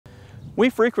We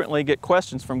frequently get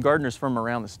questions from gardeners from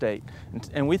around the state,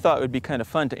 and we thought it would be kind of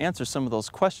fun to answer some of those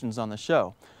questions on the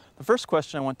show. The first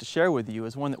question I want to share with you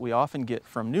is one that we often get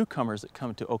from newcomers that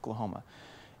come to Oklahoma,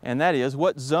 and that is,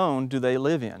 what zone do they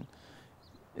live in?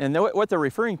 And what they're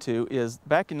referring to is,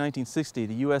 back in 1960,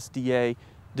 the USDA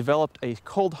developed a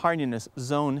cold hardiness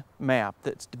zone map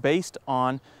that's based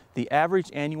on the average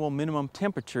annual minimum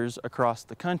temperatures across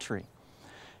the country.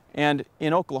 And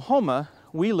in Oklahoma,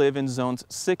 we live in zones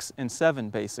 6 and 7,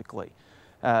 basically.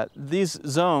 These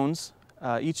zones,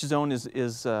 each zone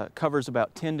covers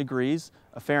about 10 degrees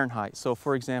Fahrenheit. So,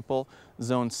 for example,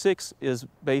 zone 6 is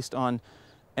based on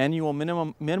annual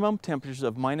minimum temperatures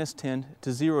of -10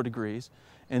 to 0 degrees,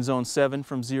 and zone 7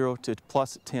 from 0 to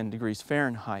 +10 degrees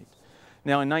Fahrenheit.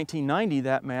 Now, in 1990,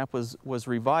 that map was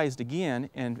revised again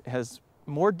and has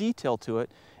more detail to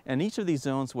it, and each of these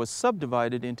zones was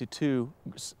subdivided into two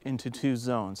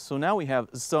zones. So now we have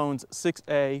zones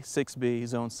 6A, 6B,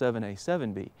 zone 7A,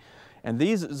 7B. And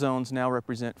these zones now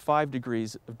represent 5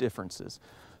 degrees of differences.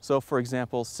 So, for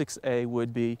example, 6A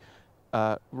would be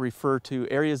refer to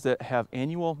areas that have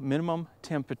annual minimum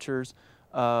temperatures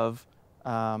of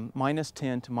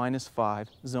 -10 to -5,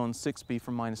 zone 6B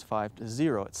from -5 to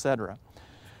 0, etc.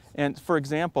 And for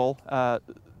example,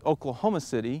 Oklahoma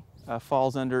City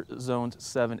falls under zone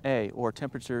 7A, or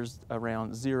temperatures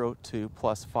around 0 to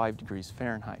 +5 degrees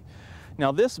Fahrenheit.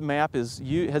 Now, this map has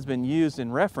been used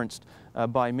and referenced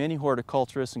by many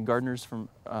horticulturists and gardeners from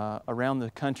around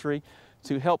the country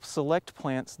to help select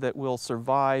plants that will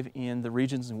survive in the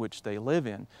regions in which they live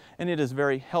in. And it is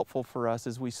very helpful for us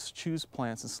as we choose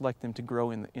plants and select them to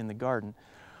grow in the garden.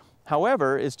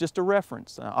 However, it's just a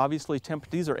reference. Obviously,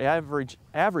 these are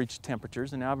average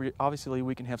temperatures, and obviously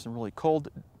we can have some really cold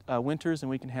winters and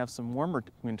we can have some warmer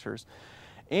winters.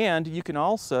 And you can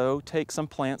also take some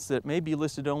plants that may be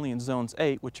listed only in zones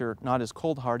 8, which are not as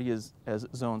cold hardy as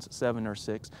zones 7 or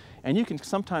 6, and you can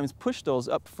sometimes push those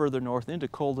up further north into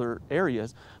colder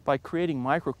areas by creating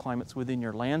microclimates within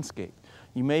your landscape.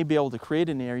 You may be able to create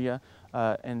an area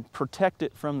and protect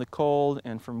it from the cold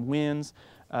and from winds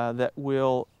that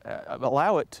will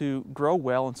allow it to grow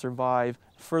well and survive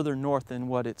further north than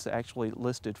what it's actually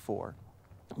listed for.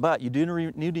 But you do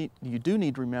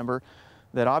need to remember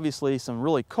that obviously some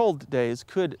really cold days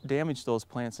could damage those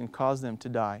plants and cause them to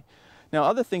die. Now,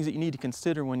 other things that you need to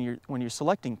consider when you're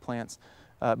selecting plants,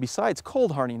 besides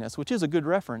cold hardiness, which is a good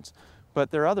reference,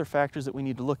 but there are other factors that we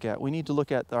need to look at. We need to look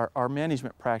at our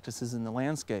management practices in the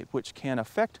landscape, which can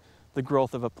affect the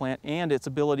growth of a plant and its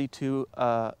ability to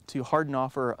harden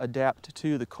off or adapt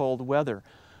to the cold weather.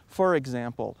 For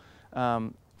example,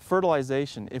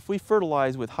 fertilization. If we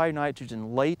fertilize with high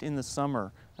nitrogen late in the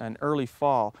summer and early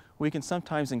fall, we can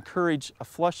sometimes encourage a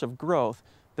flush of growth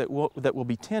that will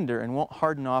be tender and won't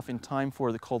harden off in time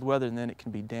for the cold weather, and then it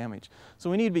can be damaged.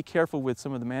 So we need to be careful with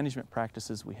some of the management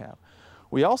practices we have.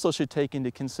 We also should take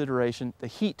into consideration the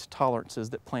heat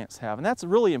tolerances that plants have, and that's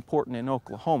really important in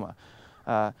Oklahoma.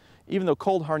 Even though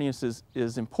cold hardiness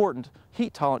is important,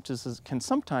 heat tolerances can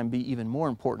sometimes be even more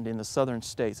important in the southern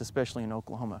states, especially in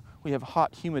Oklahoma. We have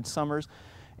hot, humid summers,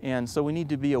 and so we need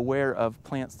to be aware of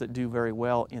plants that do very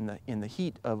well in the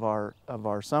heat of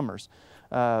our summers.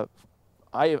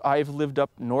 I've lived up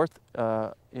north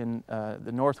in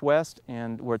the northwest,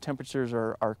 and where temperatures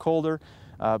are colder.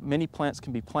 Many plants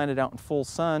can be planted out in full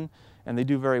sun, and they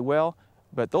do very well.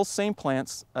 But those same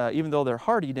plants, even though they're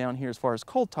hardy down here as far as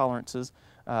cold tolerances,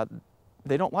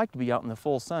 they don't like to be out in the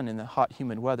full sun in the hot,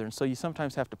 humid weather. And so you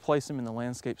sometimes have to place them in the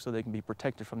landscape so they can be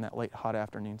protected from that late, hot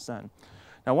afternoon sun.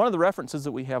 Now, one of the references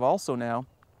that we have also now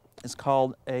is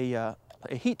called a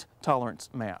heat tolerance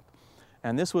map.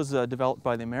 And this was developed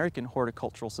by the American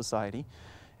Horticultural Society,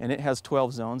 and it has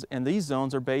 12 zones. And these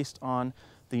zones are based on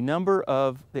the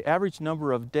average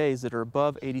number of days that are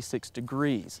above 86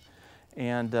 degrees.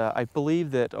 And I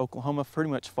believe that Oklahoma pretty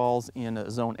much falls in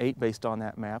zone 8 based on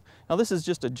that map. Now, this is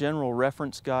just a general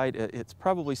reference guide. It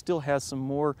probably still has some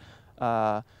more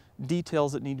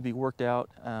details that need to be worked out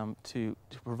to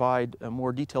provide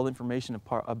more detailed information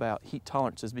about heat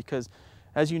tolerances, because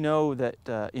as you know that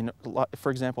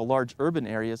for example, large urban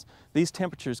areas, these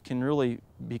temperatures can really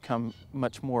become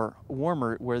much more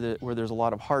warmer where there's a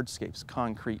lot of hardscapes,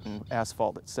 concrete and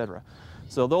asphalt, etc.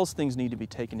 So those things need to be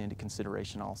taken into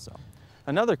consideration also.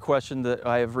 Another question that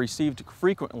I have received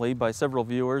frequently by several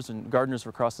viewers and gardeners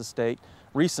across the state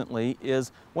recently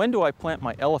is, when do I plant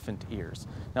my elephant ears?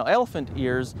 Now, elephant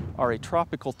ears are a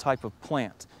tropical type of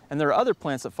plant, and there are other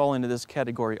plants that fall into this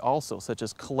category also, such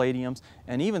as caladiums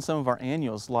and even some of our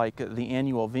annuals like the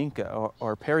annual vinca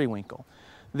or periwinkle.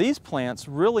 These plants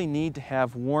really need to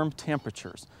have warm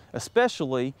temperatures,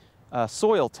 especially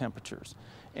soil temperatures.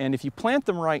 And if you plant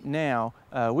them right now,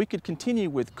 we could continue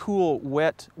with cool,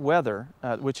 wet weather,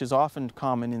 which is often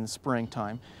common in the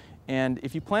springtime. And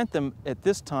if you plant them at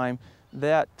this time,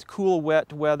 that cool,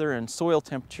 wet weather and soil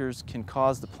temperatures can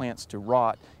cause the plants to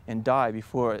rot and die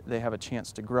before they have a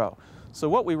chance to grow. So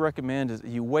what we recommend is that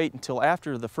you wait until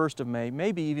after the 1st of May,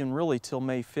 maybe even really till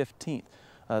May 15th.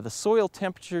 The soil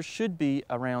temperature should be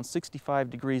around 65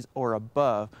 degrees or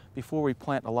above before we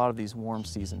plant a lot of these warm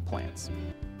season plants.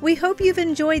 We hope you've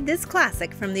enjoyed this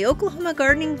classic from the Oklahoma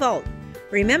Gardening Vault.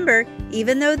 Remember,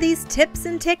 even though these tips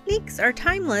and techniques are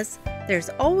timeless, there's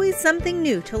always something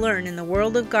new to learn in the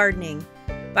world of gardening.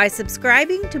 By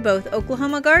subscribing to both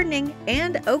Oklahoma Gardening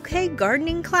and OK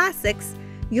Gardening Classics,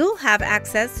 you'll have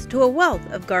access to a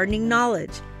wealth of gardening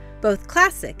knowledge, both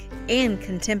classic and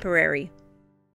contemporary.